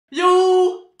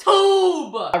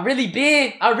I really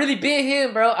been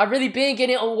him, bro. I really been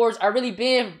getting awards. I really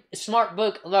been smart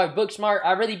book, like book smart.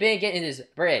 I really been getting this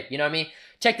bread. You know what I mean?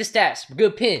 Check the stats.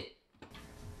 Good pen.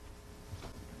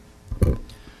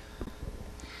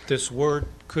 This word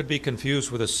could be confused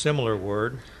with a similar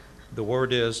word. The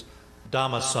word is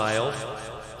domiciled.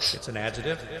 It's an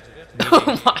adjective,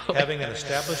 meaning having an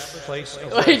established place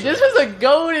of residence. Wait, this was a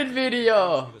golden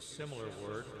video. A similar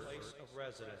word, place of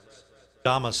residence.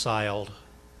 Domiciled.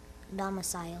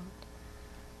 Domiciled.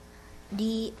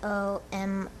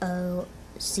 D-O-M-O-C-I-L-E.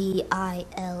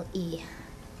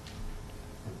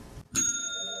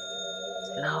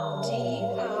 No.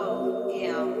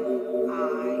 D-O-M-I.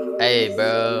 Hey,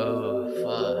 bro.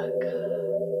 Fuck.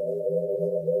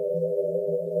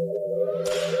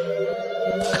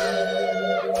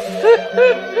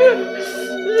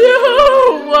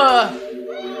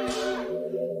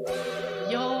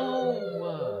 Yo!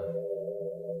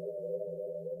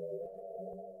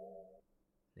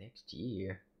 Next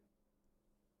year.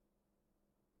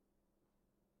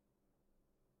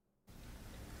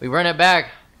 We run it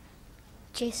back.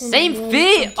 Jason, Same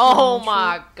fit! Oh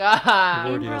my god!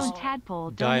 The word Ingrown is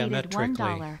Tadpole donated diametrically.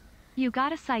 $1. You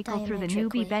gotta cycle through the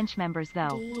newbie bench members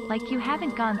though. Like you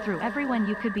haven't gone through everyone,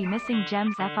 you could be missing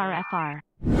gems FRFR.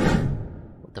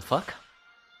 What the fuck?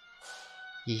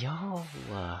 Yo.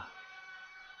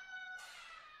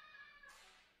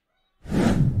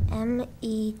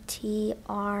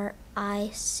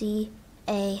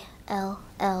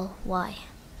 M-E-T-R-I-C-A-L-L-Y.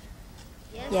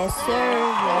 Yes, sir.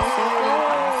 Yes, sir.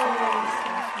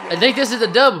 I think this is a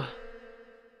dub.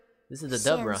 This is a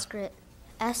dub, bro. Sanskrit.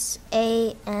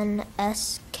 S-A-N-S-K-R-I-T.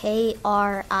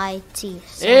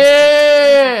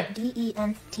 Yeah!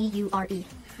 D-E-N-T-U-R-E.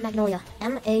 Magnolia.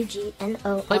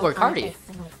 M-A-G-N-O-L-I-A. Playboy Cardi.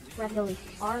 Ravioli.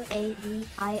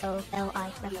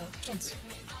 R-A-V-I-O-L-I. Ravioli. Chintz.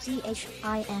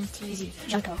 C-H-I-N-T-Z.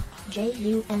 Junko.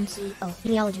 J-U-N-C-O.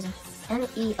 Neologism.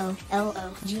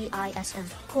 N-E-O-L-O-G-I-S-M.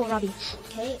 Kohlrabi.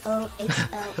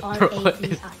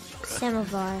 K-O-H-L-R-A-B-I.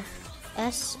 Samovar.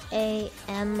 S-A-M-O-V-A-R.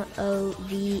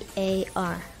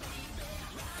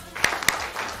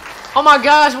 Oh my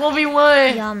gosh,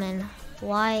 1v1! Yamen.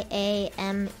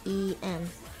 Y-A-M-E-N.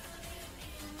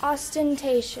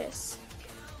 Ostentatious.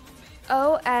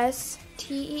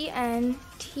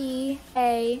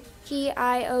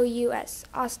 O-S-T-E-N-T-A-T-I-O-U-S.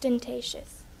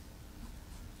 Ostentatious.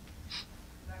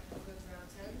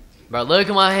 Bro, look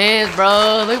at my hands,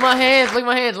 bro. Look at my hands. Look at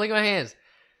my hands. Look at my hands.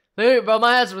 Look, bro,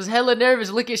 my ass was hella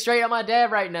nervous looking straight at my dad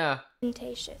right now.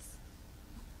 Ostentatious.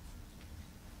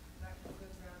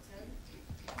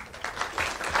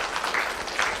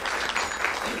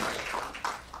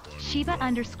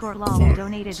 Shiba_lol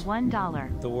donated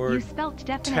 $1. The word you spelt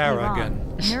definitely tarragon.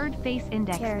 wrong. Nerd face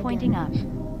index Tarragon. pointing up.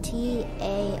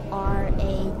 T-A-R-A-G-O-N.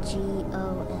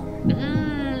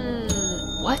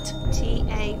 What?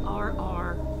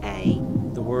 T-A-R-R-A.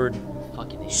 The word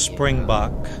Fucking idiot.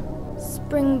 springbok.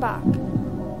 Springbok.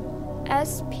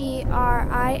 S-P-R-I-N-G-B-O-K.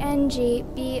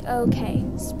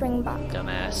 Springbok.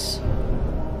 Dumbass.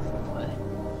 What?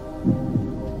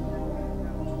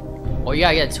 Oh yeah,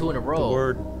 I got 2 in a The row.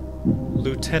 word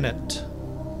lieutenant.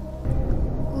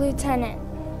 Lieutenant.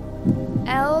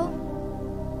 L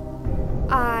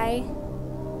I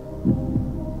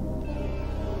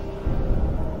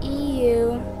E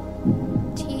U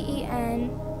T E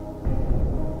N.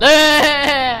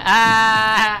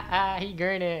 He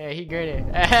grinning. He grinning.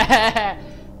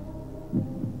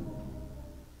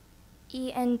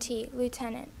 E N T.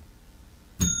 Lieutenant.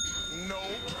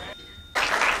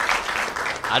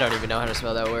 I don't even know how to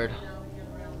spell that word.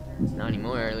 Not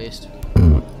anymore, at least.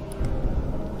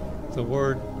 The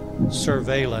word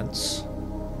surveillance.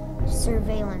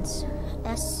 Surveillance.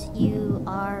 S-U-R-V-E-I-L-L-A.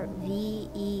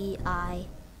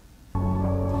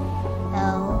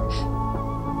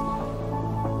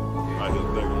 I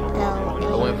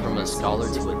went from a scholar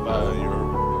to a bug.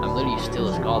 I'm literally still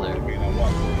a scholar.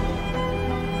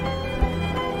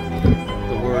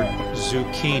 The word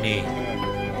zucchini.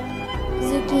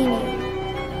 Zucchini.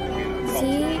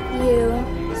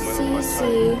 Z-U-C-C-I-N-I.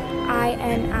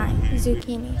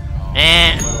 Zucchini.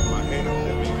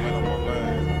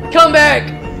 Come back!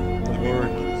 The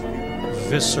word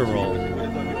visceral.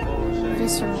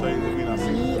 Visceral.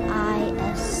 V-I-S-C-E-R-A-L.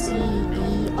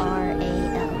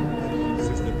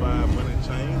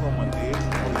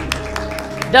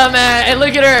 Dumbass! Hey,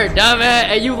 look at her! Dumbass!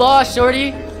 Hey, you lost,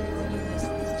 shorty!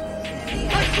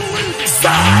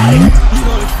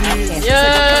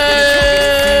 Yeah!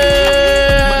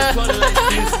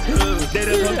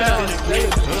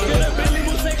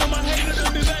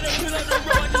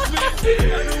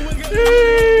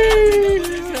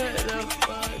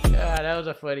 God, that was a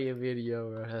a funny video,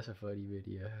 bro. That's a funny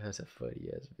video. That's a funny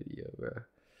ass video, bro.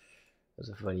 That's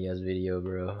a funny ass video,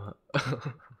 bro.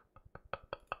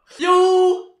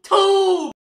 YouTube!